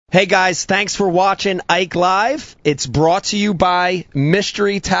Hey guys, thanks for watching Ike Live. It's brought to you by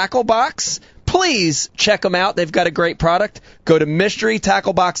Mystery Tackle Box. Please check them out. They've got a great product. Go to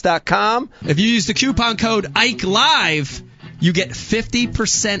mysterytacklebox.com. If you use the coupon code Ike Live, you get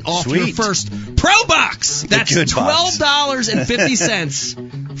 50% off your first Pro Box. That's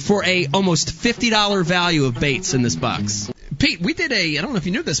 $12.50 for a almost $50 value of baits in this box. Pete, we did I don't know if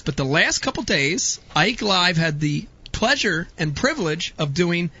you knew this, but the last couple days, Ike Live had the pleasure and privilege of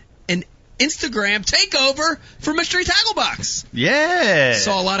doing an Instagram takeover for Mystery Tackle Box. Yeah.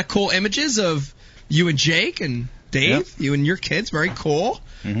 Saw a lot of cool images of you and Jake and Dave, you and your kids. Very cool.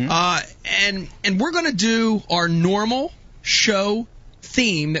 Mm-hmm. And we're going to do our normal show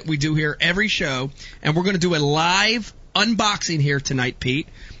theme that we do here every show, and we're going to do a live unboxing here tonight, Pete,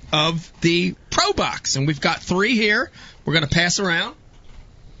 of the Pro Box. And we've got 3 here. We're going to pass around.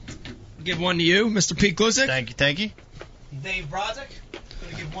 Give one to you, Mr. Pete Glusick. Thank you. Dave Brodzik, going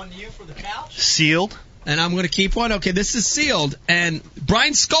to give one to you for the couch. Sealed. And I'm going to keep one. Okay, this is sealed. And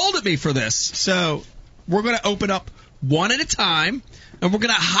Brian scolded me for this. So we're going to open up one at a time, and we're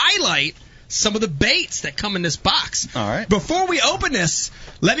going to highlight some of the baits that come in this box. All right. Before we open this,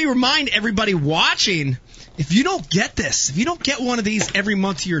 let me remind everybody watching, if you don't get this, if you don't get one of these every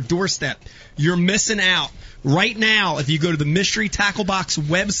month to your doorstep, you're missing out. Right now, if you go to the Mystery Tackle Box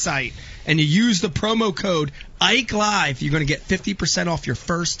website and you use the promo code Ike Live, you're going to get 50% off your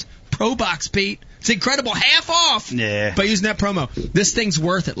first Pro Box, Pete. It's incredible. Half off by using that promo. This thing's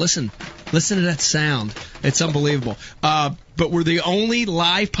worth it. Listen to that sound. It's unbelievable. But we're the only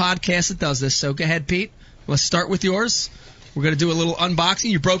live podcast that does this, so go ahead, Pete. Let's start with yours. We're going to do a little unboxing.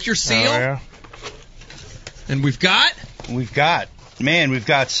 You broke your seal. Oh, yeah. And we've got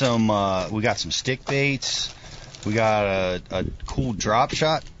some stick baits. We got a cool drop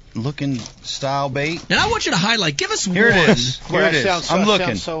shot looking style bait. And I want you to highlight. Give us Here one. It is. I'm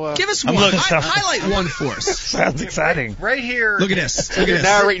looking. Give us one. Highlight one for us. Sounds exciting. Right here. Look at this. You're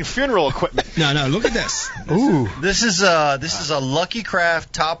narrating funeral equipment. No. Look at this. Ooh. This is a Lucky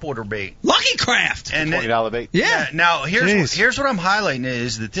Craft top water bait. Lucky Craft. And $20 bait. Yeah. Now here's what I'm highlighting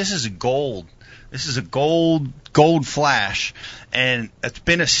is that this is gold. This is a gold flash, and it's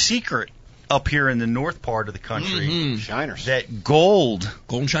been a secret up here in the north part of the country. Mm-hmm. Shiners. That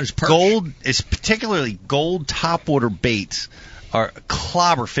golden shiners perch. Gold is particularly gold topwater baits are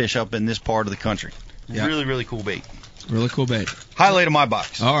clobber fish up in this part of the country. Yep. Really, really cool bait. Really cool bait. Highlight of my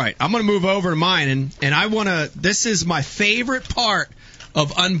box. All right, I'm going to move over to mine, and I want to. This is my favorite part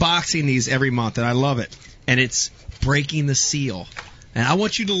of unboxing these every month, and I love it. And it's breaking the seal. And I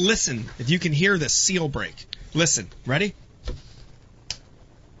want you to listen if you can hear this seal break. Listen. Ready?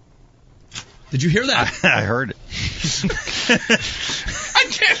 Did you hear that? I heard it. I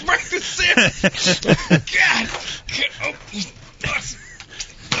can't break the seal. God.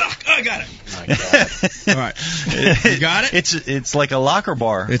 I got it. My God. All right. You got it? It's like a locker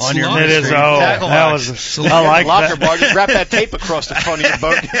bar on your It is. Oh, that was. I like locker that. bar. Just wrap that tape across the front of your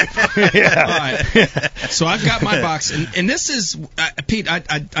boat. Yeah. All right. So I've got my box, and this is Pete.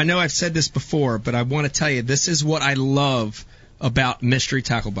 I know I've said this before, but I want to tell you this is what I love about Mystery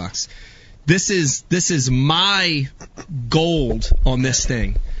Tackle Box. This is my gold on this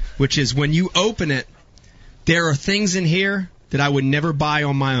thing, which is when you open it, there are things in here that I would never buy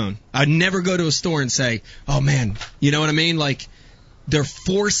on my own. I'd never go to a store and say, oh, man, you know what I mean? Like, they're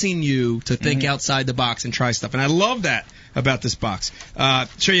forcing you to think outside the box and try stuff. And I love that about this box.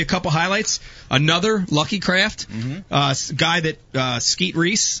 Show you a couple highlights. Another Lucky Craft. Guy that Skeet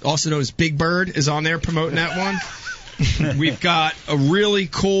Reese, also known as Big Bird, is on there promoting that one. We've got a really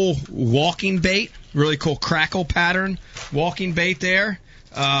cool walking bait, really cool crackle pattern walking bait there.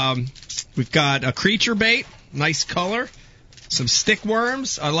 We've got a creature bait, nice color. Some stick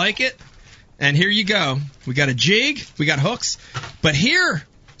worms, I like it. And here you go. We got a jig, we got hooks. But here,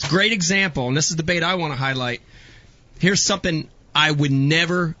 it's a great example, and this is the bait I want to highlight. Here's something I would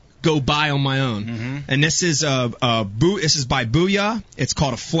never go buy on my own. And this is this is by Booyah. It's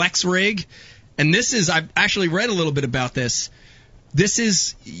called a Flex Rig. And this is, I've actually read a little bit about this. This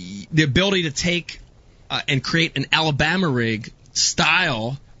is the ability to take and create an Alabama rig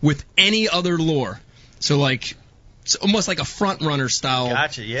style with any other lure. So like, it's almost like a front runner style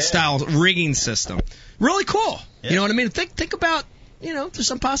style rigging system. Really cool. Yeah. You know what I mean? Think about, there's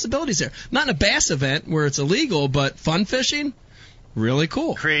some possibilities there. Not in a bass event where it's illegal, but fun fishing, really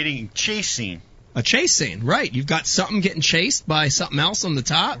cool. Creating chase scene. A chase scene, right. You've got something getting chased by something else on the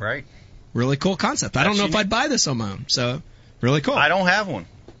top. Right. Really cool concept. I don't know if I'd buy this on my own, so really cool. I don't have one.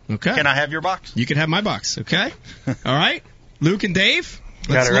 Okay. Can I have your box? You can have my box, okay? All right. Luke and Dave.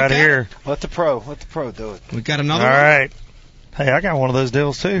 Got it right here. Let the pro do it. We got another one. All right. Hey, I got one of those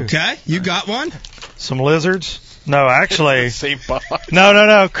deals too. Okay, you got one? Some lizards. No, actually, Same box.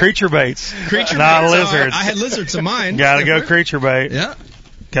 no, creature baits. Creature Not baits. lizards. I had lizards in mine. Gotta go creature bait. Yeah.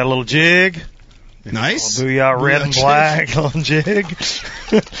 Got a little jig. Nice. Booyah red and jig. black, little jig.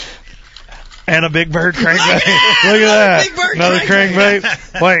 And a big bird crankbait. Look at Another that. big bird Another crankbait.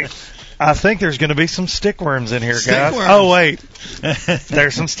 crankbait. Wait. I think there's going to be some stickworms in here, guys. Stickworms. Oh, wait.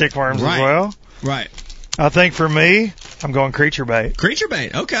 There's some stickworms Right. as well. Right. I think for me, I'm going creature bait. Creature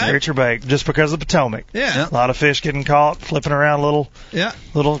bait. Okay. Creature bait, just because of Potomac. Yeah. A lot of fish getting caught, flipping around little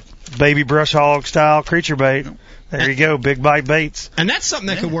baby brush hog style creature bait. There you go, big bite baits. And that's something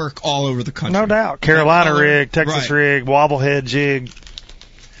that could work all over the country. No doubt. Carolina rig, Texas Right. rig, wobblehead jig.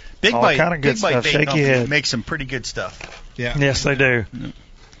 Big All Bite, kind of good Big Bite stuff. Bait Shake your head. makes some pretty good stuff. Yeah. Yes, they do.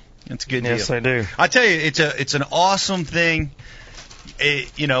 It's a good Yes, deal. they do. I tell you, it's an awesome thing.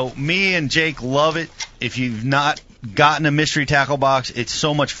 Me and Jake love it. If you've not gotten a mystery tackle box, it's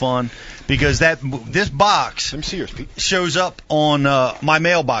so much fun because this box Let me see yours, Pete. shows up on my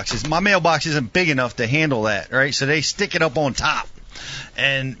mailboxes. My mailbox isn't big enough to handle that, right? So they stick it up on top.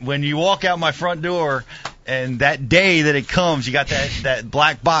 And when you walk out my front door, and that day that it comes, you got that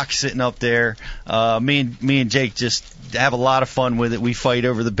black box sitting up there. Me and Jake just have a lot of fun with it. We fight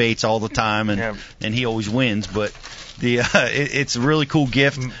over the baits all the time, and he always wins. But it's a really cool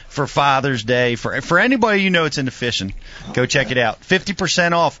gift for Father's Day for anybody it's into fishing. Go check it out.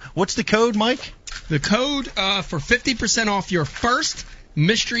 50% off. What's the code, Mike? The code for 50% off your first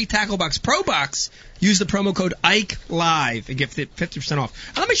Mystery Tackle Box Pro Box, use the promo code Ike Live and get 50% off.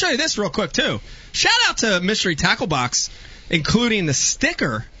 And let me show you this real quick too. Shout out to Mystery Tackle Box, including the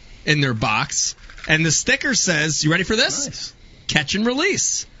sticker in their box. And the sticker says, you ready for this? Nice. Catch and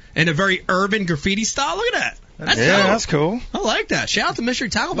release. In a very urban graffiti style. Look at that. That's Yeah, dope. that's cool. I like that. Shout out to Mystery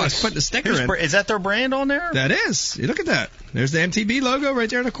Tackle Box for putting the sticker in. Is that their brand on there? That is. You look at that. There's the MTB logo right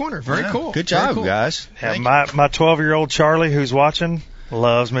there in the corner. Very cool. Good Very job, cool. guys. Yeah, Thank you. my 12-year-old Charlie, who's watching,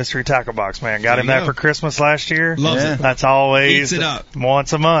 loves Mystery Tackle Box, man. Got There him you that go. for Christmas last year. Loves Yeah. it. That's always Eats it up.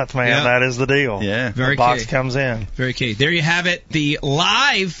 once a month, man. Yeah. That is the deal. Yeah. Very the box key. comes in. Very key. There you have it. The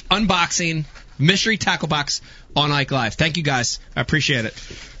live unboxing Mystery Tackle Box on Ike Live. Thank you, guys. I appreciate it.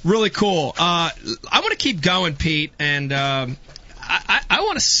 Really cool. I want to keep going, Pete, and I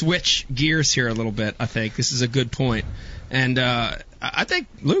want to switch gears here a little bit, I think. This is a good point. And I think,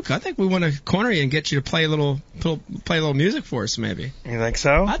 Luke, we want to corner you and get you to play a little music for us, maybe. You think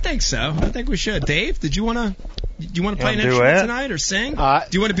so? I think so. I think we should. Dave, did you want to play an do instrument it? tonight or sing? Do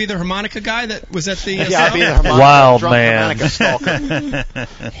Do you want to be the harmonica guy that was at the Yeah, I'll be the sale? harmonica, Wild drunk man. harmonica stalker.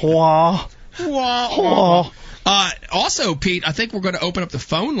 Wah, wah. Also, Pete, I think we're going to open up the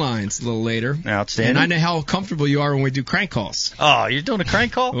phone lines a little later. Outstanding. And I know how comfortable you are when we do crank calls. Oh, you're doing a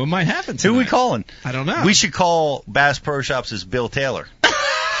crank call? Well, it might happen Who are we tonight. calling? I don't know. We should call Bass Pro Shops as Bill Taylor.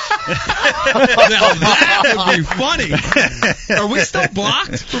 Now, that would be funny. Are we still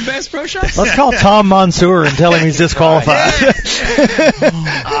blocked from Bass Pro Shops? Let's call Tom Mansour and tell him he's disqualified.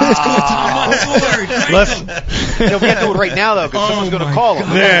 Let's call Tom Mansour. Let's- No, we have to do it right now, though, because someone's going to call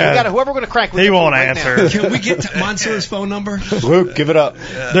him. Yeah. Whoever we're going to crank, we He gotta do it won't right answer. now. Can we get Mansour's phone number? Luke, give it up.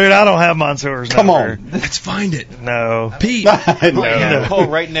 Dude, I don't have Mansour's Come number. on. Let's find it. No. Pete. Yeah, call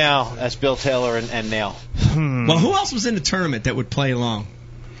right now. That's Bill Taylor and Nail. Well, who else was in the tournament that would play along?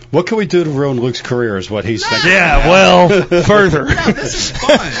 What can we do to ruin Luke's career is what he's thinking. Yeah, well, further. No, this is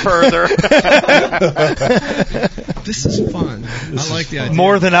fun. Further. This is fun. I like the idea.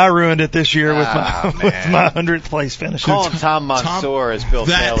 More than I ruined it this year with man. my 100th place finish. Calling Tom Mansour as Bill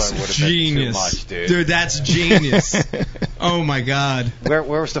Taylor That's would have genius. been too much, dude. That's genius. Oh, my God. Where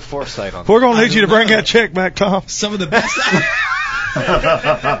was the foresight on that? We're going to need you to don't bring know. that check back, Tom. Some of the best.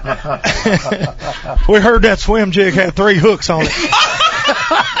 We heard that swim jig had 3 hooks on it.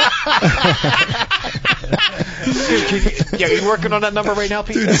 Yeah, you working on that number right now,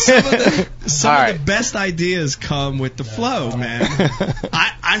 Pete? Dude, some of the All right. best ideas come with the flow, man.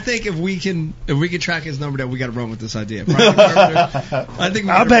 I think if we can track his number down, we got to run with this idea. Private Carpenter, I think.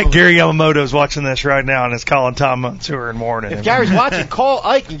 I bet Gary Yamamoto's watching this right now and is calling Tom Mansour and warning If him. Gary's watching, call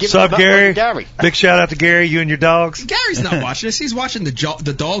Ike and give What's him up, the number Gary? to Gary. Big shout out to Gary, you and your dogs. Gary's not watching this. He's watching the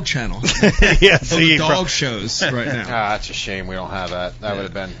dog channel. Yeah, Oh, see, the dog shows right now. That's a shame we don't have that. That would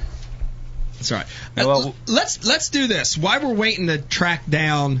have been. That's all right. Well- Let's do this. While we're waiting to track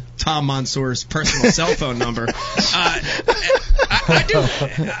down Tom Mansour's personal cell phone number,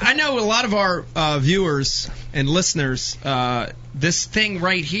 I know a lot of our viewers and listeners. This thing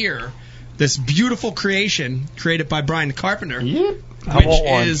right here, this beautiful creation created by Brian Carpenter, I which want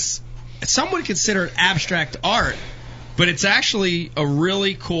one. is some would consider it abstract art, but it's actually a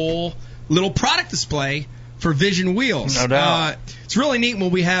really cool little product display for Vision Wheels. No doubt. It's really neat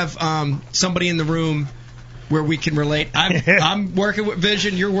when we have somebody in the room where we can relate. I'm working with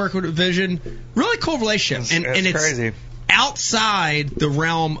Vision, you're working with Vision. Really cool relationship. And it's crazy. Outside the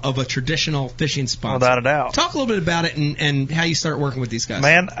realm of a traditional fishing sponsor. Without a doubt. Talk a little bit about it and how you start working with these guys.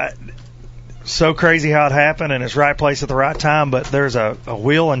 Man, so crazy how it happened, and it's right place at the right time. But there's a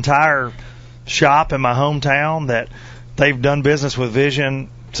wheel and tire shop in my hometown that they've done business with Vision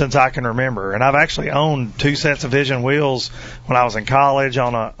since I can remember. And I've actually owned 2 sets of Vision wheels when I was in college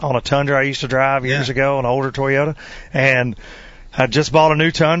on a Tundra I used to drive years ago, an older Toyota. And I just bought a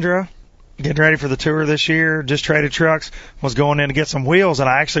new Tundra, getting ready for the tour this year, just traded trucks, was going in to get some wheels, and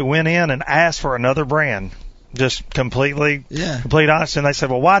I actually went in and asked for another brand. Just complete honest. And they said,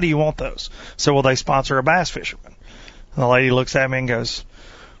 well, why do you want those? So, well, they sponsor a bass fisherman. And the lady looks at me and goes,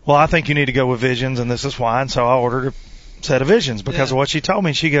 well, I think you need to go with Visions, and this is why. And so I ordered a set of Visions because of what she told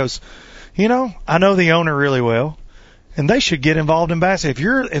me. She goes, I know the owner really well, and they should get involved in bass.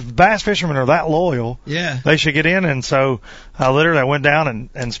 If bass fishermen are that loyal, they should get in. And so I literally went down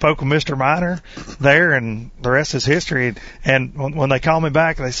and spoke with Mr. Miner there, and the rest is history. And when they called me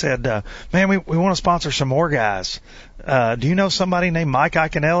back, they said, man, we want to sponsor some more guys. Do you know somebody named Mike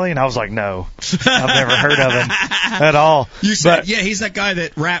Iaconelli? And I was like, no, I've never heard of him at all. You said, he's that guy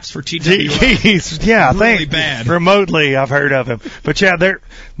that raps for TWO. I really think bad. Remotely I've heard of him. But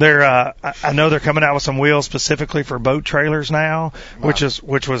I know they're coming out with some wheels specifically for boat trailers now, which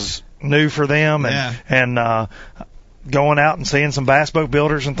was new for them, and going out and seeing some bass boat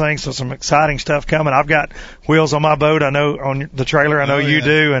builders and things. So some exciting stuff coming. I've got wheels on my boat. I know on the trailer. I know you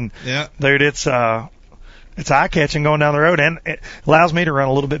do, and dude, it's eye-catching going down the road, and it allows me to run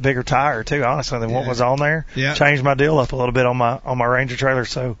a little bit bigger tire too, honestly, than what was on there. Changed my deal up a little bit on my Ranger trailer.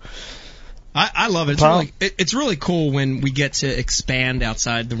 So I love it. It's really cool when we get to expand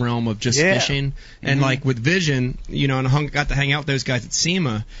outside the realm of just fishing. And like with Vision, and I got to hang out with those guys at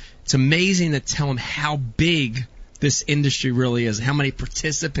SEMA. It's amazing to tell them how big this industry really is, how many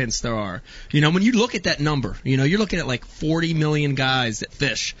participants there are. When you look at that number, you're looking at like 40 million guys that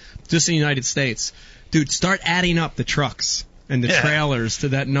fish just in the United States. Dude, start adding up the trucks and the trailers to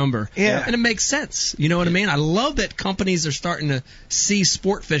that number. Yeah. And it makes sense. You know what I mean? I love that companies are starting to see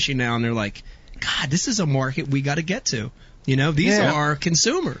sport fishing now, and they're like, God, this is a market we got to get to. These are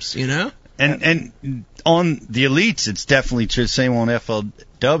consumers, And on the elites, it's definitely true. Same on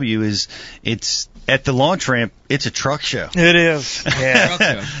FLW it's at the launch ramp. It's a truck show. It is.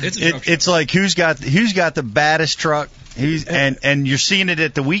 Yeah. It's a truck show. It's like who's got the baddest truck. And you're seeing it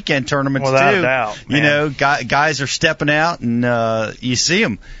at the weekend tournaments without too. A doubt, guys are stepping out, and you see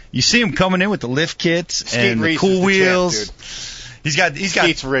them coming in with the lift kits and the cool wheels. He's got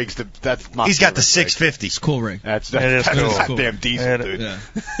Skeet's rigs. That's my. He's got the 650. It's a cool rig. That's cool. Damn decent, dude.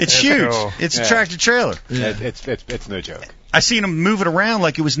 It's huge. Cool. It's a tractor trailer. It's no joke. I seen him move it around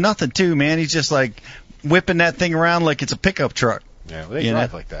like it was nothing too, man. He's just like whipping that thing around like it's a pickup truck. Yeah, well, they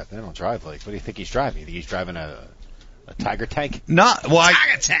drive like that. They don't drive like. What do you think he's driving? You think he's driving a Tiger tank?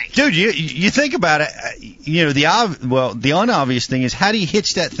 Tiger tank. Dude, you think about it. The unobvious thing is how do you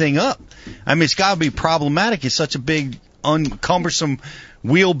hitch that thing up? I mean, it's got to be problematic. It's such a big, cumbersome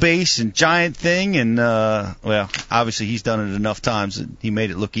wheelbase and giant thing, and obviously he's done it enough times that he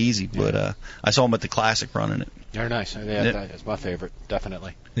made it look easy. But I saw him at the Classic running it. They're nice. That's my favorite,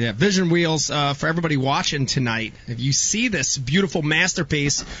 definitely. Yeah, Vision Wheels, for everybody watching tonight, if you see this beautiful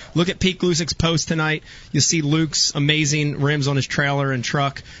masterpiece, look at Pete Glusik's post tonight. You'll see Luke's amazing rims on his trailer and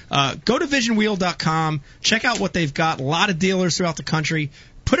truck. Go to visionwheel.com. Check out what they've got. A lot of dealers throughout the country.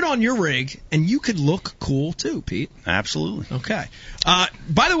 Put it on your rig, and you could look cool, too, Pete. Absolutely. Okay.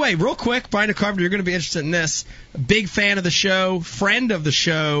 By the way, real quick, Brian Carpenter, you're going to be interested in this. Big fan of the show, friend of the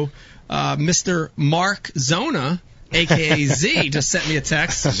show, Mr. Mark Zona, a.k.a. Z, just sent me a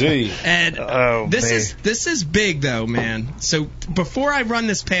text. Z. And this is big, though, man. So before I run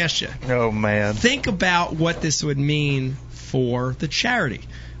this past you, think about what this would mean for the charity.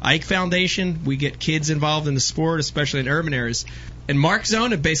 Ike Foundation, we get kids involved in the sport, especially in urban areas. And Mark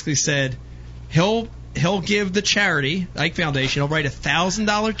Zona basically said he'll give the charity, Ike Foundation, he'll write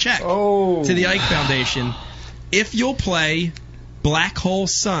 $1,000 check to the Ike Foundation if you'll play Black Hole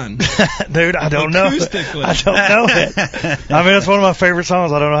Sun. Dude, I don't know. Acoustically. I don't know it. I mean, it's one of my favorite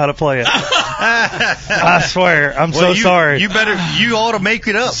songs. I don't know how to play it. I swear. I'm so sorry. You ought to make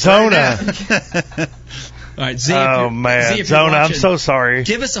it up. Zona. All right, Z. Zona, I'm so sorry.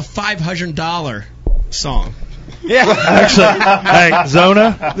 Give us a $500 song. Yeah. Actually, hey,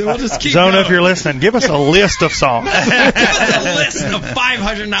 Zona. We'll just keep Zona, going. if you're listening, give us a list of songs. Give us a list of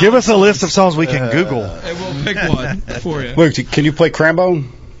 $500. Give us a list of songs we can Google. And we'll pick one for you. Wait, can you play Crambone?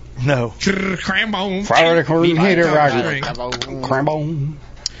 No. Crambone. Fire the corn, hit it, String. Crambone.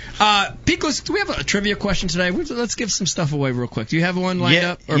 Picos, do we have a trivia question today? Let's give some stuff away real quick. Do you have one lined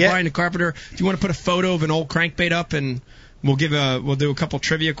up? Or Brian the Carpenter, do you want to put a photo of an old crankbait up and we'll do a couple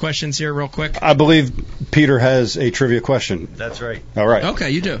trivia questions here real quick? I believe Peter has a trivia question. That's right. All right.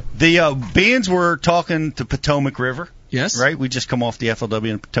 Okay, you do. The bands were talking to Potomac River. Yes. Right? We just come off the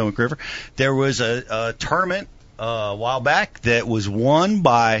FLW and Potomac River. There was a tournament a while back that was won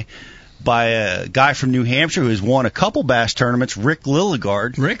by a guy from New Hampshire who has won a couple bass tournaments, Rick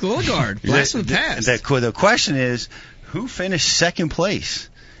Lilligard. Rick Lilligard, blast from the past. The question is, who finished second place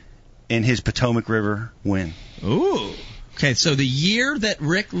in his Potomac River win? Ooh. Okay, so the year that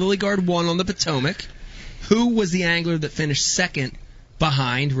Rick Lilligard won on the Potomac, who was the angler that finished second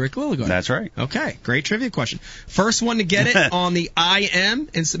behind Rick Lilligard? That's right. Okay, great trivia question. First one to get it on the IM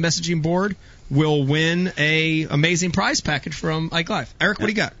instant messaging board will win a amazing prize package from Ike Live. Eric, what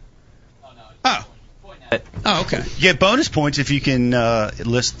do you got? Oh, okay. You get bonus points if you can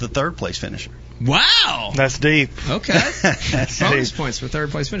list the third place finisher. Wow. That's deep. Okay. Bonus points for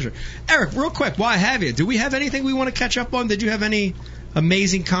third place finisher. Eric, real quick, while I have you, do we have anything we want to catch up on? Did you have any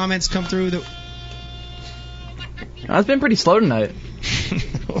amazing comments come through? It's been pretty slow tonight.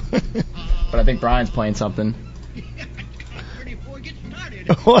 But I think Brian's playing something.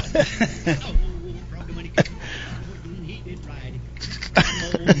 What?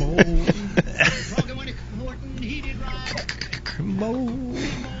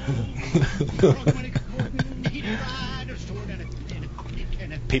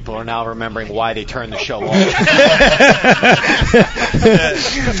 People are now remembering why they turned the show off.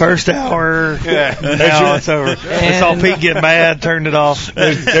 First hour. Yeah. Now it's over. I saw Pete get mad, turned it off.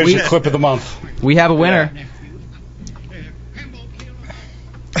 There's your clip of the month. We have a winner.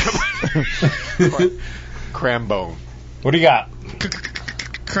 Crambone. What do you got?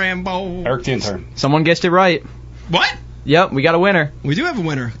 Crambo. Eric the intern. Someone guessed it right. What? Yep, we got a winner. We do have a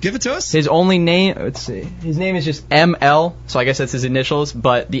winner. Give it to us. His only name, let's see, his name is just ML, so I guess that's his initials,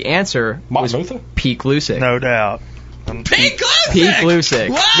 but the answer was Luther? Pete Glusick. No doubt. Pete Glusick. Pete Glusick.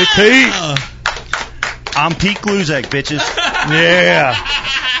 Wow. The Pete. I'm Pete Gluzak, bitches. Yeah.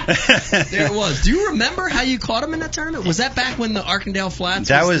 There it was. Do you remember how you caught him in that tournament? Was that back when the Arkandale Flats?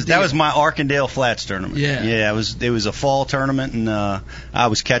 That was my Arkandale Flats tournament. Yeah. It was a fall tournament, and I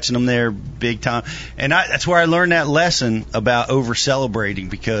was catching them there big time. And that's where I learned that lesson about over celebrating,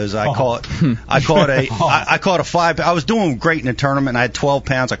 because I caught a 5. I was doing great in the tournament. And I had 12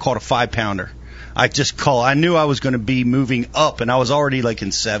 pounds. I caught a 5-pounder. I knew I was going to be moving up, and I was already like in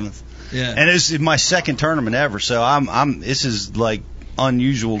 7th. Yeah. And it's my second tournament ever, so this is like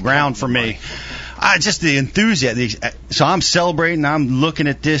unusual ground for me. Just the enthusiasm. So I'm celebrating. I'm looking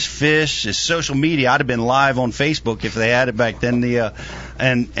at this fish. It's social media. I'd have been live on Facebook if they had it back then.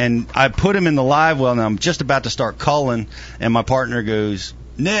 And I put him in the live well, and I'm just about to start culling, and my partner goes,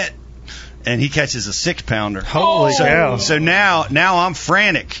 net, and he catches a 6-pounder. Holy cow. So now I'm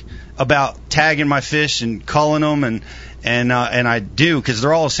frantic about tagging my fish and culling them, and I do, because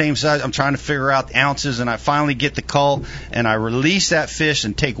they're all the same size. I'm trying to figure out the ounces, and I finally get the cull, and I release that fish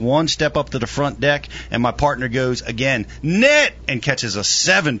and take one step up to the front deck, and my partner goes again, net, and catches a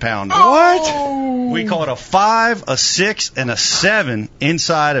 7-pounder. What? We caught a 5, a 6, and a 7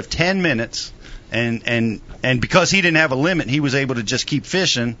 inside of 10 minutes, and because he didn't have a limit, he was able to just keep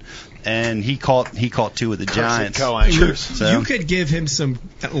fishing. And he caught 2 of the giants. You could give him some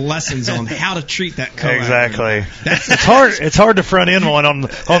lessons on how to treat that co-anchor. Exactly. It's hard to front end one on the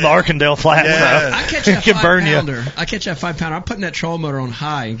Arkandale Flats. Yeah. I catch that It can burn you. 5-pounder. I catch that 5-pounder. I'm putting that trolling motor on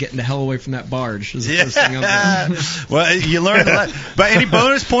high and getting the hell away from that barge. Is the first thing I'm doing. Well, you learned a lot. But any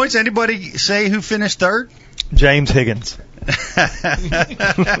bonus points? Anybody say who finished third? James Higgins. Chris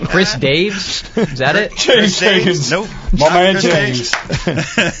Daves? Is that it? James Higgins. Nope. My man Chris James.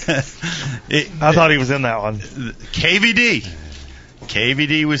 I thought he was in that one. KVD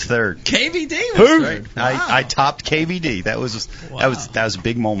was third. KVD was third. Wow. I topped KVD. That was a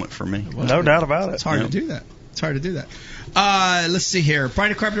big moment for me. No doubt about it. It's hard to do that. Let's see here.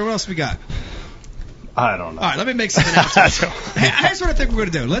 Brian Carpenter, what else we got? I don't know. All right, let me make some announcements. Here's what I think we're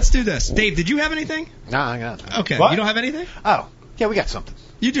going to do. Let's do this. Dave, did you have anything? No, I got nothing. Okay. What? You don't have anything? Oh, yeah, we got something.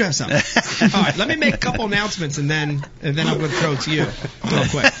 You do have something. All right, let me make a couple announcements, and then I'm going to throw it to you real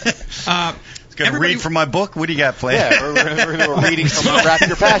quick. It's going to read from my book. What do you got planned? Yeah, we're reading from Unwrap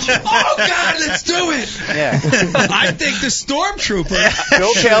Your Passion. Oh, God, let's do it. Yeah. I think the Stormtrooper.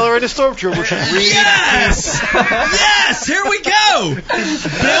 Bill Taylor and the Stormtrooper should read. Yes! Yes! Here we go!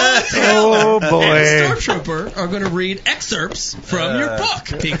 Bill Taylor and the Stormtrooper are going to read excerpts from your book,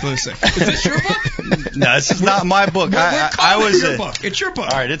 Pete Glusick. Is this your book? No, this is not my book. I was your book. It's your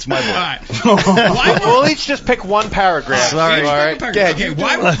book. All right, it's my book. All right. We'll each just pick one paragraph. All right. Okay,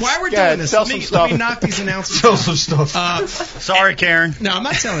 why we're doing this? Let me knock these announcements Sell down. some stuff. Sorry, Karen. No, I'm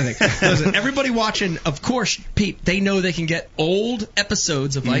not telling anything. Listen, everybody watching, of course, Pete, they know they can get old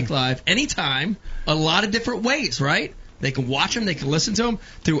episodes of Ike Live anytime, a lot of different ways, right? They can watch them, they can listen to them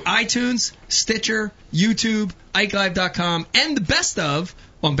through iTunes, Stitcher, YouTube, IkeLive.com, and the best of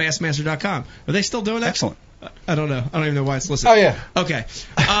on Bassmaster.com. Are they still doing that? Excellent. I don't know. I don't even know why it's listed. Oh, yeah. Okay.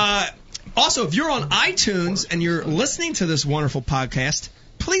 Also, if you're on iTunes and you're listening to this wonderful podcast,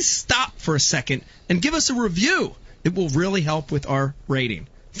 please stop for a second and give us a review. It will really help with our rating.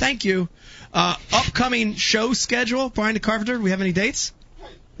 Thank you. Upcoming show schedule, Brian DeCarpenter, do we have any dates?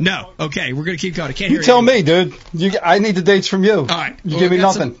 No. Okay, we're going to keep going. I can't hear You tell me, dude. I need the dates from you. All right. You give me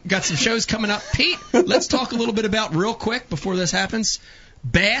nothing. Got some shows coming up. Pete, let's talk a little bit about, real quick, before this happens,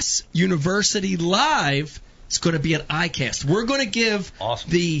 Bass University Live. It's going to be an iCast. We're going to give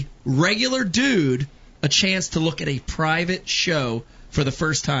the regular dude a chance to look at a private show for the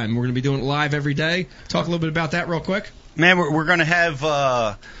first time. We're going to be doing it live every day. Talk a little bit about that real quick. Man, we're going to have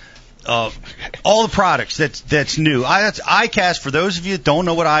all the products that's new. That's iCast. For those of you that don't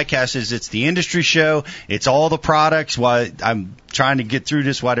know what iCast is, it's the industry show. It's all the products. Why I'm trying to get through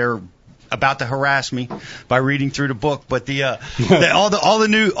this while they're about to harass me by reading through the book, but all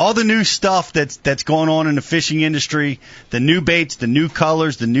the new stuff that's going on in the fishing industry, the new baits, the new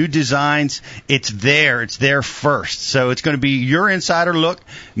colors, the new designs, it's there first. So it's going to be your insider look.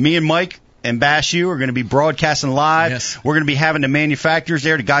 Me and Mike and Bash U are going to be broadcasting live. Yes. We're going to be having the manufacturers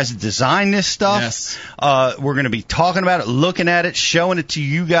there, the guys that design this stuff. Yes. We're going to be talking about it, looking at it, showing it to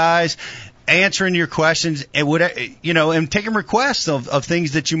you guys, answering your questions, and and taking requests of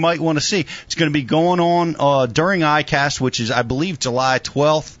things that you might want to see. It's going to be going on during iCast, which is, I believe, July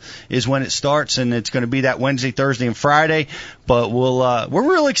 12th is when it starts, and it's going to be that Wednesday, Thursday, and Friday. But we're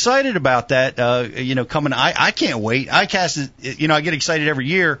real excited about that. Coming. I can't wait. iCast is, I get excited every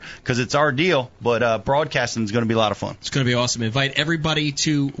year because it's our deal. But broadcasting is going to be a lot of fun. It's going to be awesome. Invite everybody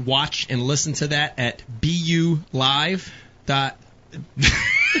to watch and listen to that at bulive.TV.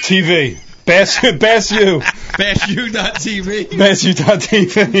 Bass U. BassU.TV.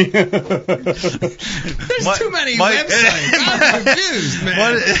 BassU.TV. There's too many websites. I'm confused,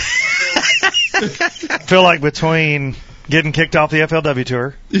 man. I feel like between getting kicked off the FLW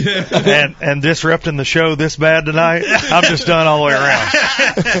tour and disrupting the show this bad tonight, I'm just done all the way around.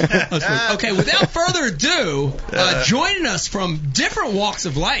 Okay, without further ado, joining us from different walks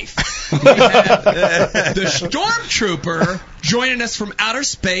of life, we have the Stormtrooper joining us from outer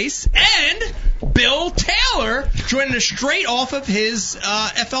space, and Bill Taylor joining us straight off of his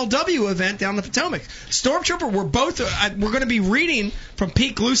FLW event down the Potomac. Stormtrooper, we're going to be reading from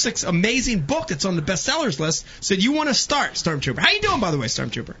Pete Glusick's amazing book that's on the bestsellers list. So you want to start, Stormtrooper? How you doing, by the way,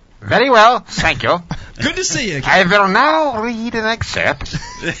 Stormtrooper? Very well, thank you. Good to see you again. I will now read an excerpt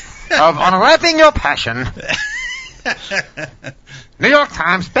of Unwrapping Your Passion. New York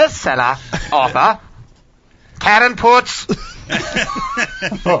Times bestseller author Karen Putz.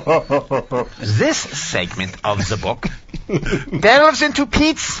 This segment of the book delves into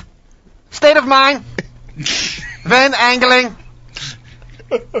Pete's state of mind when angling,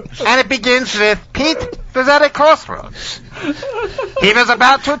 and it begins with Pete was at a crossroads. He was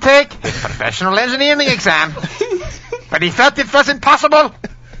about to take his professional engineering exam, but he felt it was impossible.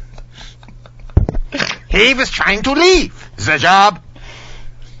 He was trying to leave the job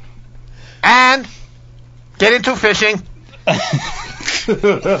and get into fishing. And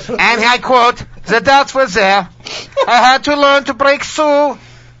I quote, "The doubts were there. I had to learn to break through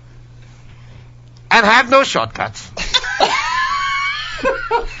and have no shortcuts.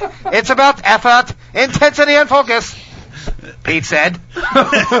 It's about effort, intensity, and focus," Pete said.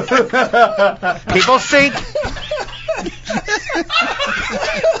 People think.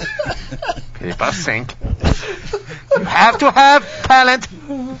 People think. You have to have talent,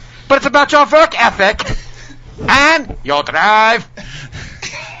 but it's about your work ethic and your drive.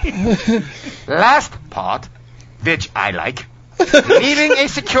 Last part, which I like. Leaving a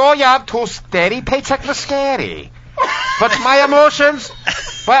secure job to a steady paycheck was scary. But my emotions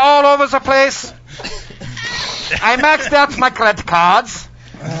were all over the place. I maxed out my credit cards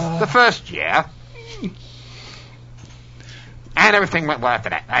the first year. And everything went well after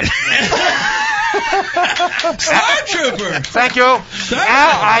that. Star Trooper. Thank you.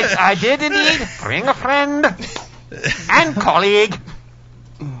 I did indeed bring a friend and colleague,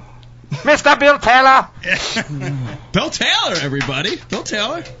 Mr. Bill Taylor. Bill Taylor, everybody. Bill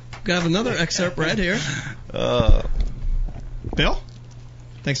Taylor. Got have another excerpt right here. Bill,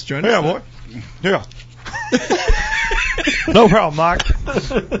 thanks for joining us. Boy. Yeah. No problem, Mike.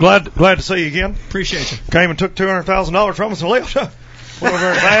 Glad to see you again. Appreciate you. Came and took $200,000 from us and left. Went over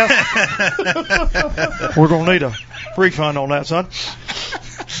very fast. We're going to need a refund on that, son.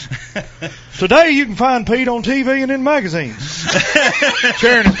 Today you can find Pete on TV and in magazines,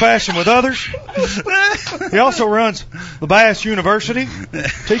 sharing his passion with others. He also runs the Bass University,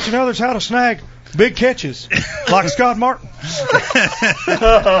 teaching others how to snag big catches, like Scott Martin.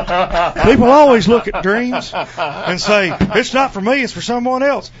 People always look at dreams and say, it's not for me, it's for someone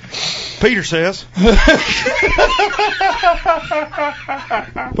else. Peter says.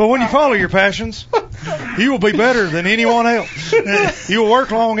 But when you follow your passions, you will be better than anyone else. You will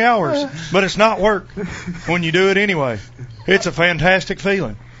work long hours, but it's not work when you do it anyway. It's a fantastic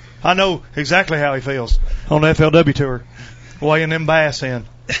feeling. I know exactly how he feels on the FLW tour, weighing them bass in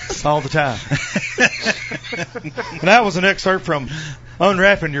all the time. And that was an excerpt from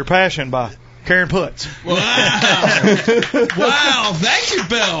Unwrapping Your Passion by Karen Putz. Wow. Wow. Thank you,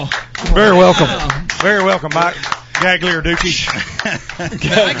 Bill. Very welcome. Very welcome, Mike. Gaglier Dookie.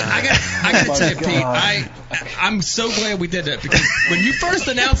 I gotta tell you, Pete, I'm so glad we did that, because when you first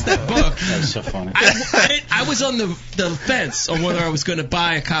announced that book, That was so funny. I was on the fence on whether I was going to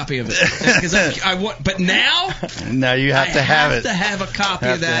buy a copy of it, because but now you have to have it. I have to have a copy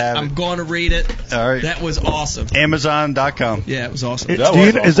Have of to that. have I'm it. going to read it. All right. That was awesome. Amazon.com. Yeah, it was awesome.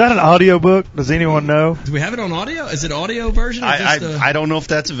 Is that an audio book? Does anyone know? Do we have it on audio? Is it audio version? Or I don't know if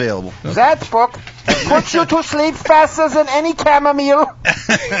that's available. That book puts you to sleep faster than any chamomile.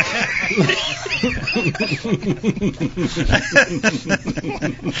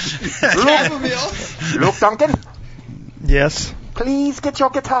 Luke Duncan, Yes. please get your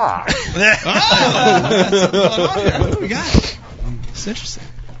guitar. What do we got? It's interesting.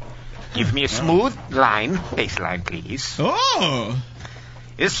 Give me a smooth line, bass line, please. Oh,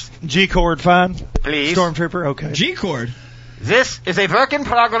 G chord fine. Please. Stormtrooper. Okay. G chord. This is a work in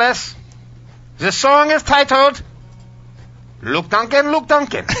progress. The song is titled Luke Duncan, Luke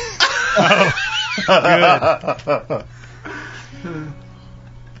Duncan. Good.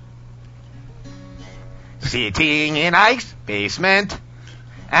 Sitting in Ike's basement,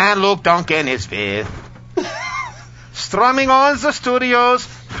 and Luke Duncan is with. Strumming on the studio's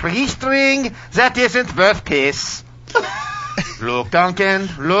 3-string that isn't worth piss. Luke Duncan,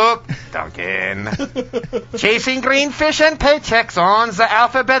 Luke Duncan. Chasing greenfish and paychecks on the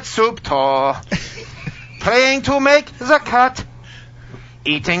alphabet soup tour. Praying to make the cut.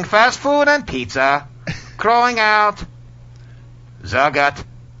 Eating fast food and pizza. Growing out the gut.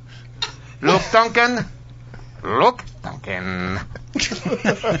 Luke Duncan, Luke Duncan.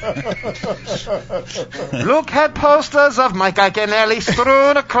 Luke had posters of Mike Iaconelli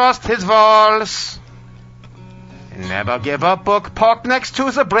strewn across his walls. Never give up book parked next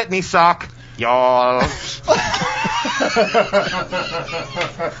to the Britney sock, y'all.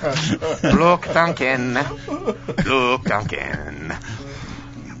 Luke Duncan, Luke Duncan.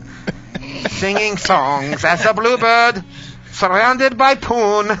 Singing songs as a bluebird, surrounded by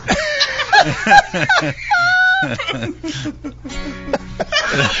poon.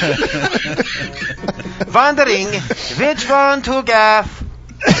 Wondering which one to gaff.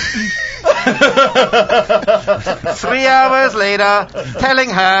 3 hours later, telling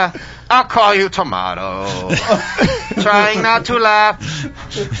her, I'll call you tomorrow. Trying not to laugh.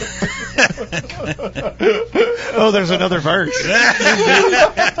 Oh, there's another verse. This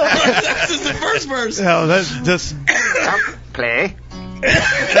is the first verse. No, that's just. Play.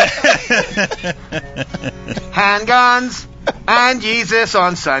 Handguns and Jesus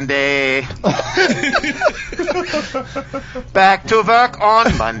on Sunday. Back to work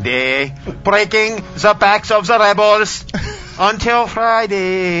on Monday, breaking the backs of the rebels until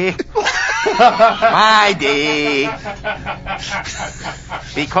Friday. My day.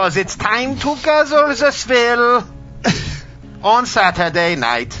 Because it's time to guzzle the swill on Saturday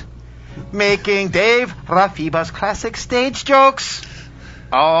night, making Dave Rafiba's classic stage jokes.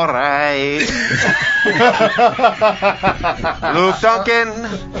 All right. Luke Duncan.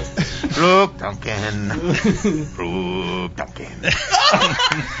 Luke Duncan. Luke Duncan.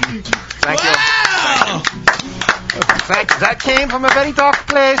 Thank you. Wow. That came from a very dark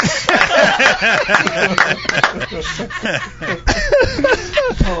place.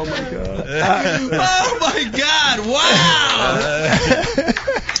 Oh my God! Wow!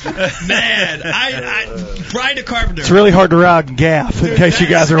 Man, Brian the Carpenter. It's really hard to ride gaff, in case you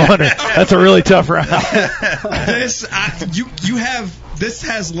guys are wondering. That's a really tough ride. This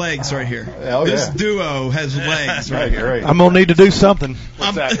has legs right here. Oh, this yeah. duo has legs right here. Great. I'm going to need to do something.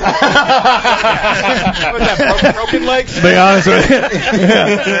 What's that, broken legs? To be honest with you.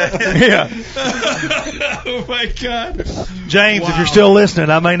 Yeah. Oh, my God. James, Wow. if you're still listening,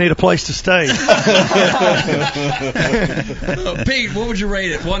 I may need a place to stay. Pete, what would you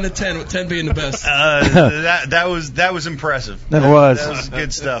rate it? 1 to 10, with 10 being the best. That was impressive. That was. That was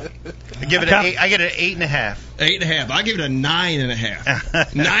good stuff. I give it an 8. I get it an 8.5. 8.5. I give it a 9.5.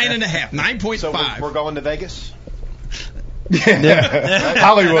 9.5. 9.5. So we're going to Vegas? Yeah.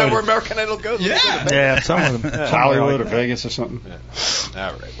 Hollywood. Is that where American Idol goes? Yeah. Yeah, some of them. Hollywood or Vegas or something. Yeah.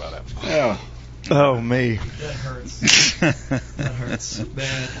 All right, well, that's fine. Yeah. Oh, me. That hurts. That hurts.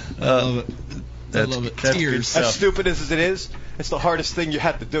 Bad. I love it. I love it. That's Tears. good As stuff. stupid as it is, it's the hardest thing you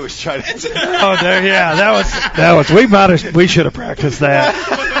have to do is try to. Oh, there, yeah, that was. We should have practiced that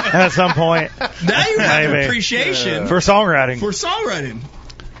at some point Now you have Maybe. appreciation for songwriting. for songwriting.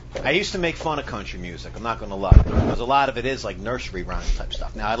 I used to make fun of country music. I'm not going to lie, because a lot of it is like nursery rhyme type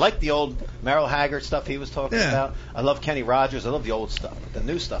stuff. Now I like the old Merrill Haggard stuff he was talking Yeah. about. I love Kenny Rogers. I love the old stuff. But the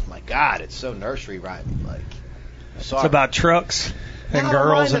new stuff, my God, it's so nursery rhyme. Like, sorry. It's about trucks and Not a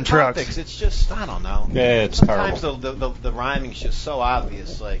girls rhyme and trucks. topics. It's just, I don't know. Yeah, it's Sometimes terrible. the rhyming's just so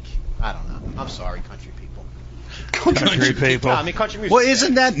obvious. Like, I don't know. I'm sorry, country people. Country people. No, I mean, country music. Well,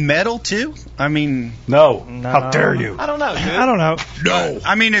 isn't that metal too? I mean, No. No. How dare you? I don't know, dude. I don't know.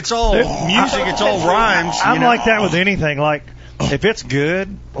 I mean, it's all music. It's all rhymes. you I'm know? like that with anything. Like, if it's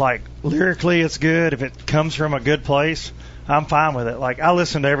good, like lyrically, it's good. If it comes from a good place, I'm fine with it. Like, I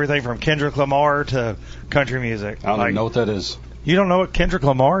listen to everything from Kendrick Lamar to country music. I don't Like, even know what that is. You don't know what Kendrick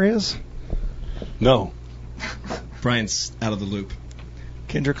Lamar is? No. Brian's out of the loop.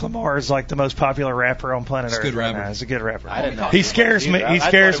 Kendrick Lamar is like the most popular rapper on planet He's a Earth good right rapper. now. He's a good rapper. I didn't know. He scares me. He I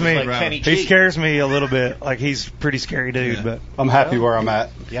scares thought it me. was like Kenny He G. scares me a little bit. Like, he's a pretty scary dude. Yeah. But I'm happy where I'm at.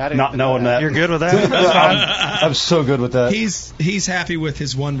 Yeah, I didn't Not even know knowing that. you're good with that. That's fine. I'm so good with that. He's happy with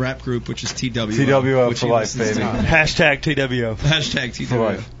his one rap group, which is TWO. TWO which for he life, listens baby. to. Hashtag TWO. Hashtag For TWO.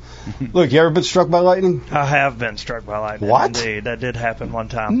 life. Look, you ever been struck by lightning? I have been struck by lightning. What? Indeed, that did happen one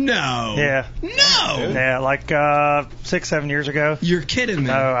time. No. Yeah. No. Yeah, like 6-7 years ago. You're kidding me.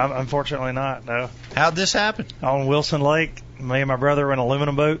 No, I'm unfortunately not. No, How'd this happen? on Wilson Lake, me and my brother were in a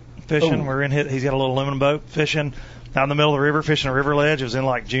aluminum boat fishing. Oh. We're in. He's got a little aluminum boat fishing out in the middle of the river, fishing a river ledge. It was in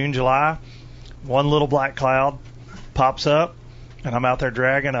like June, July. One little black cloud pops up, and I'm out there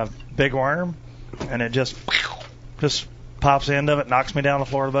dragging a big worm, and it just pops the end of it, knocks me down the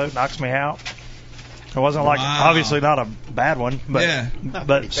floor of the boat, knocks me out. It wasn't like, Wow. obviously not a bad one, but Yeah.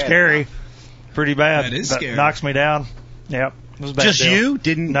 but scary, pretty bad. That is But scary. Knocks me down. Yep, it was a bad Just deal. you?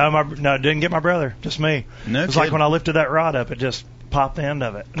 Didn't? No, didn't get my brother, just me. No It was like kidding. when I lifted that rod up, it just popped the end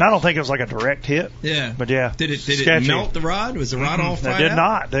of it. And I don't think it was like a direct hit, Yeah. but yeah. Did it sketchy. melt the rod? Was the rod all It fried did out?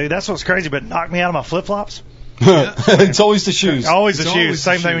 not, dude. That's what's crazy, but it knocked me out of my flip flops. It's always the shoes. Always the It's shoes. always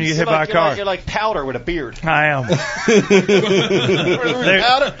Same the thing when you shoes. get hit by a car. You're like powder with a beard. I am.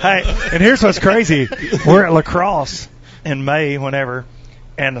 Powder? Hey, and here's what's crazy. We're at lacrosse in May, whenever,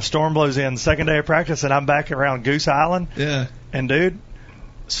 and the storm blows in, second day of practice, and I'm back around Goose Island. Yeah. And, dude,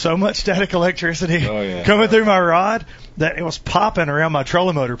 so much static electricity Oh, yeah. coming through my rod that it was popping around my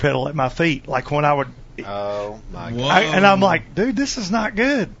trolling motor pedal at my feet, like when I would. Oh, my Whoa. God. And I'm like, dude, this is not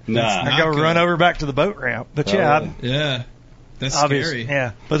good. Nah. I not go good. run over back to the boat ramp. But, yeah, Oh, Yeah. That's obviously. scary.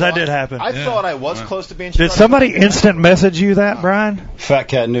 Yeah, but that did happen. I Yeah. thought I was close to being struck. Did somebody instant message you that, Brian? Fat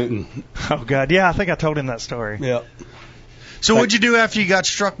Cat Newton. Oh, God. Yeah, I think I told him that story. Yeah. So what'd you do after you got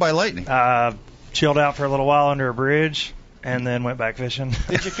struck by lightning? Chilled out for a little while under a bridge, and then went back fishing.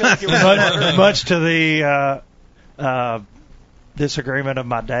 Did you feel like you were much to the disagreement of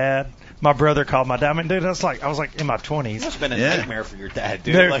my dad. My brother called my dad. I mean, dude, that's like I was like in my 20s. It must have been a Yeah. nightmare for your dad,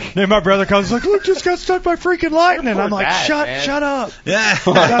 dude. Dude, Like, then my brother calls, he's like, look, just got stuck by freaking lightning. Poor I'm like, dad, man. shut up. Yeah.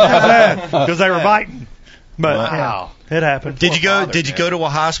 Not that bad, because they were biting. But Wow. yeah, it happened. Did you go? father, Did you man. go to a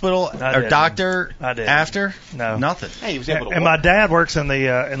hospital I or didn't. doctor I didn't. after? No. Nothing. Hey, he was able to And walk. my dad works in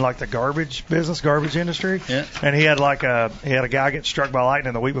the in like the garbage industry. Yeah. And he had a guy get struck by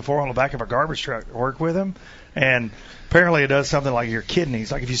lightning the week before on the back of a garbage truck to work with him, and apparently it does something like your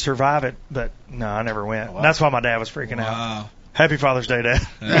kidneys, like if you survive it. But no, I never went. wow. That's why my dad was freaking out. Wow. Happy Father's Day, Dad.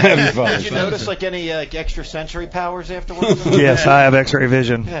 Happy Father's Did you Day. notice like any extrasensory powers afterwards? Yes, I have X-ray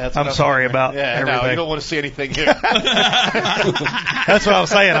vision. Yeah, that's what I'm I was sorry wondering. about Yeah, everything. no, you don't want to see anything here. That's what I was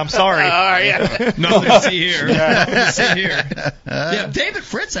saying. I'm sorry. All right, yeah. Nothing to see here. Nothing to see here. Yeah, David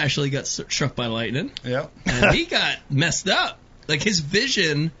Fritz actually got struck by lightning, Yep. and he got messed up. Like his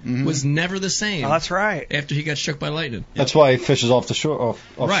vision was never the same. Oh, that's right. After he got struck by lightning. That's why he fishes off the shore,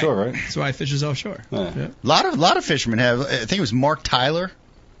 offshore, right? That's why he fishes offshore. Yeah. Yeah. A lot of fishermen have. I think it was Mark Tyler.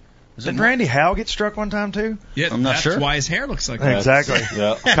 Did Randy Howe get struck one time too? Yeah, I'm not that's sure. why his hair looks like that. Exactly.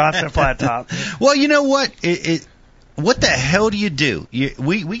 Yeah. Constant flat top. Well, you know what? What the hell do you do?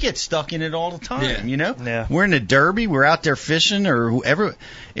 We get stuck in it all the time. Yeah. You know. Yeah. We're in the Derby. We're out there fishing, or whoever.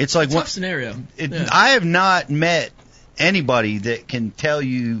 It's like Tough scenario. Yeah. I have not met anybody that can tell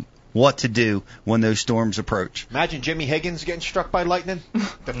you what to do when those storms approach. Imagine Jimmy Higgins getting struck by lightning.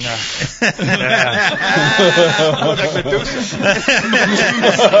 Like Medusa.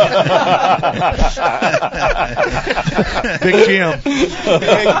 Big Jim.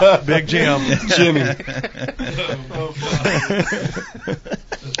 Big Jim. Jimmy.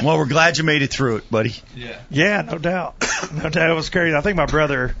 Well, we're glad you made it through it, buddy. Yeah, no doubt. No doubt. It was scary. I think my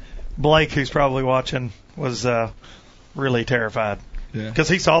brother Blake, who's probably watching, was really terrified. Yeah. Because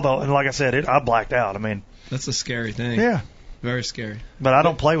he saw and like I said, I blacked out. I mean, That's a scary thing. yeah. Very scary. But I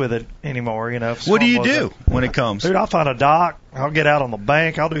don't play with it anymore, you know. if What do you storm do wasn't- when it comes? Dude, I'll find a dock. I'll get out on the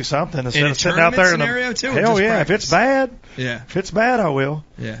bank. I'll do something instead In a of sitting out tournament there in scenario, the too, or Hell just yeah, practice? if it's bad, Yeah. I will.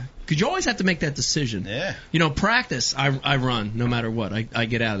 Yeah. Because you always have to make that decision. Yeah. You know, practice, I run no matter what. I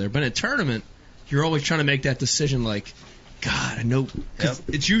get out of there. But in a tournament, you're always trying to make that decision like, God, I know. Cause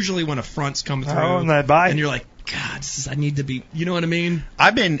it's usually when a front's coming through. Oh, and that bite. And you're like, God, I need to be, you know what I mean?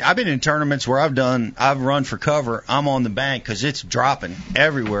 I've been in tournaments where I've run for cover. I'm on the bank because it's dropping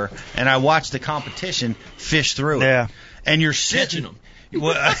everywhere, and I watch the competition fish through it. Yeah. And you're Catching sitting. them.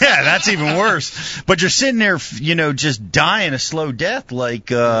 Well, yeah, that's even worse. But you're sitting there, you know, just dying a slow death,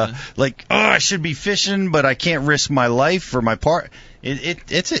 like I should be fishing, but I can't risk my life for my part.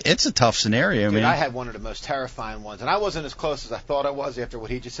 It's a tough scenario. Dude, I mean, I had one of the most terrifying ones, and I wasn't as close as I thought I was after what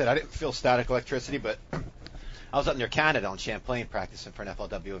he just said. I didn't feel static electricity, but I was up near Canada on Champlain practicing for an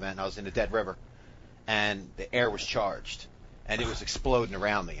FLW event, and I was in the Dead River, and the air was charged, and it was exploding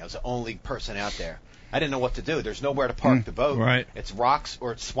around me. I was the only person out there. I didn't know what to do. There's nowhere to park the boat. Right. It's rocks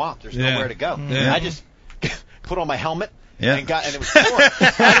or it's swamp. There's Yeah. nowhere to go. Yeah. I just put on my helmet. Yeah. And it was pouring. I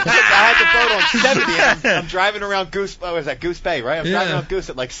had the boat on 70. And I'm driving around Goose Bay, right? I'm driving around Goose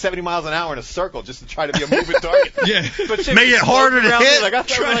at like 70 miles an hour in a circle just to try to be a moving target. Yeah. But shit Make was it harder to floating around me, hit. Like, I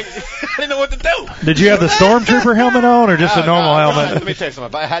didn't know what to do. Did you have the Stormtrooper helmet on or just a normal helmet? Let me tell you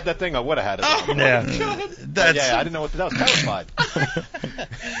something. If I had that thing, I would have had it. Yeah. Yeah, I didn't know what to do. I was terrified.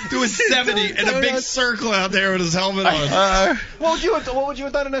 Doing 70 in a big circle out there with his helmet on. What would you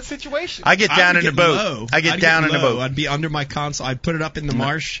have done in that situation? I get down in the boat. Low. I get down in the low. boat. I'd be under my console. I'd put it up in the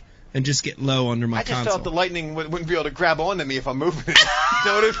marsh and just get low under my I just console. felt the lightning wouldn't be able to grab onto me if I'm moving it.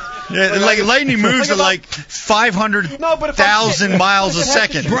 You know what I mean? Yeah, like lightning moves at like 500,000 miles a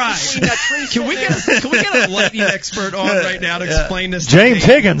second. Right. Can we get a lightning expert on right now to explain this? to James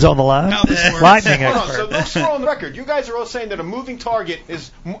me? Higgins on the line. How this works. Lightning Hold on, expert. so let's throw on the record. You guys are all saying that a moving target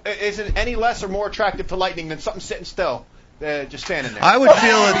isn't any less or more attractive to lightning than something sitting still, just standing there. I would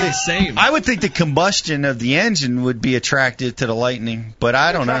feel that the same. I would think the combustion of the engine would be attractive to the lightning, but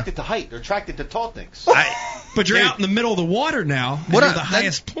I don't They're know. attracted to height. They're attracted to tall things. But you're out in the middle of the water now. And What you're a- the that-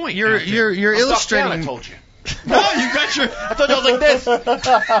 highest point. You're out there. you're I'm ducked illustrating. down, I told you. No, you got your. I told you I was like this. And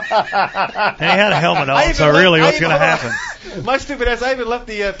he had a helmet I on, even so left- really I what's even- going to happen? My stupid ass, I even left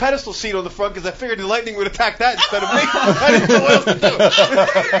the pedestal seat on the front because I figured the lightning would attack that instead of me. I didn't know what else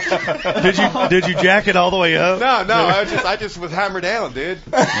to do. Did you jack it all the way up? No, I just was hammered down, dude.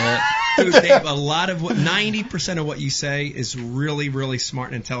 Dude, Dave, a lot of 90% of what you say is really, really smart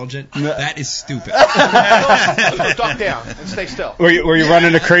and intelligent. That is stupid. So duck down and stay still. Were you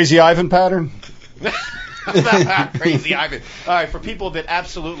running a Crazy Ivan pattern? Crazy Ivan. All right, for people that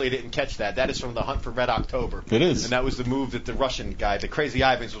absolutely didn't catch that is from the Hunt for Red October. It is. And that was the move that the Russian guy, the Crazy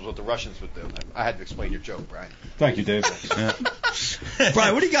Ivans, was what the Russians would do. I had to explain your joke, Brian. Thank you, Dave.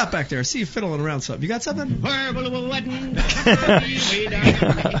 Brian, what do you got back there? I see you fiddling around something. You got something?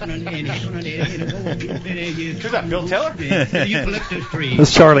 Who's that, Bill Taylor? This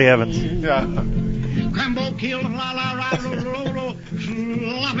is Charlie Evans. Yeah. Crambo kill, la la la la la la,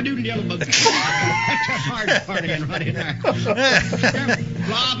 lava-doodle yellow bug. That's a hard part again right in there.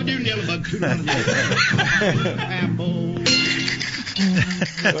 Lava-doodle yellow bug. Crambo.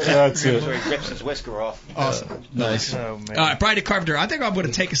 That's it. So he rips his whisker off. Awesome. Nice. Oh, man. All right, Brian Carpenter, I think I'm going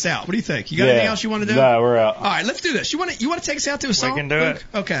to take us out. What do you think? You got Yeah. anything else you want to do? Nah, we're out. All right, let's do this. You want to take us out to a song? We can do Luke? it.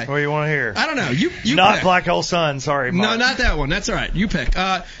 Okay. What do you want to hear? I don't know. You Not pick. Black Hole Sun. Sorry, Mark. No, not that one. That's all right. You pick.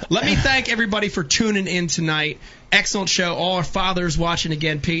 Let me thank everybody for tuning in tonight. Excellent show. All our fathers watching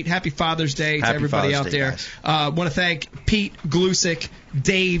again. Pete, happy Father's Day to Happy everybody Father's out Day, there. Want to thank Pete Glusick,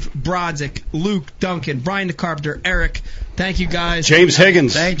 Dave Brodzik, Luke Duncan, Brian the Carpenter, Eric. Thank you guys. James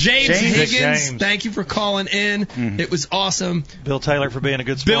Higgins. James Higgins. James. Thank you for calling in. It was awesome. Bill Taylor for being a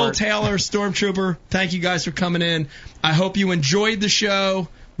good sport. Bill Taylor, Stormtrooper, thank you guys for coming in. I hope you enjoyed the show.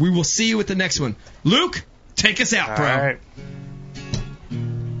 We will see you at the next one. Luke, take us out, bro. All right.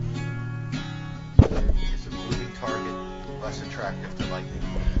 It's a moving target, less attractive to lightning.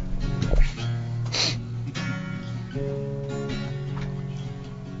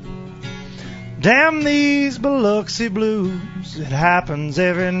 Damn these Biloxi blues, it happens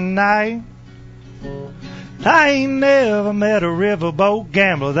every night. I ain't never met a riverboat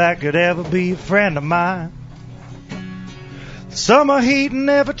gambler that could ever be a friend of mine. The summer heat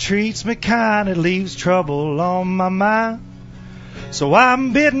never treats me kind, it leaves trouble on my mind. So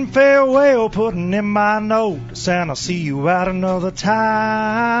I'm bidding farewell, putting in my note, saying I'll see you out another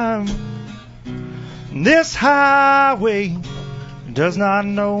time. This highway does not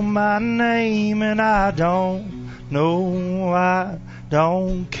know my name, and I don't know, I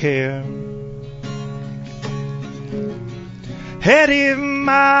don't care. Headed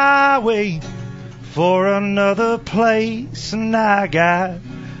my way for another place, and I got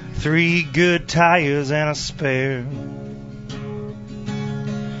 3 good tires and a spare.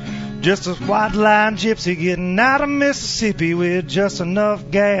 Just a white line gypsy getting out of Mississippi with just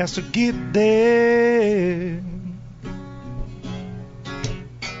enough gas to get there.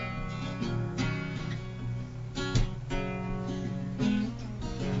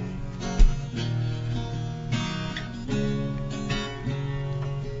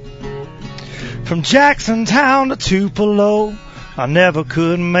 From Jacksontown to Tupelo, I never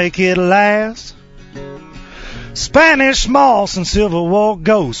could make it last. Spanish moss and Civil War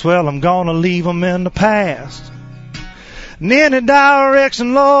ghosts, well, I'm gonna leave 'em in the past. In any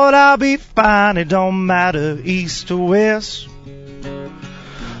direction, Lord, I'll be fine. It don't matter east or west.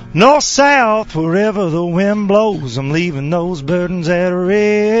 North, south, wherever the wind blows, I'm leaving those burdens at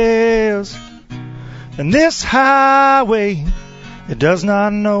rest. And this highway, it does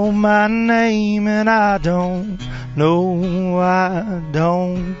not know my name, and I don't know, I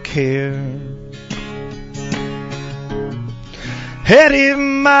don't care. Headed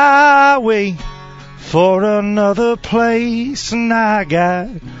my way for another place, and I got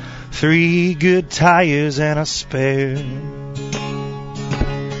 3 good tires and a spare.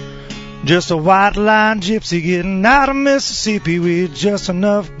 Just a white line gypsy getting out of Mississippi with just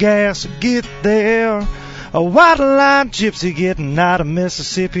enough gas to get there. A white line gypsy getting out of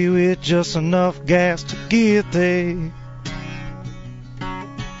Mississippi with just enough gas to get there.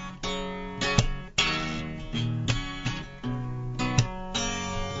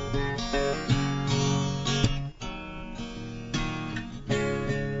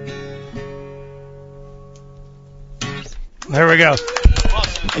 There we go.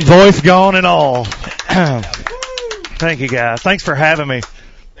 Voice gone and all. Thank you, guys. Thanks for having me.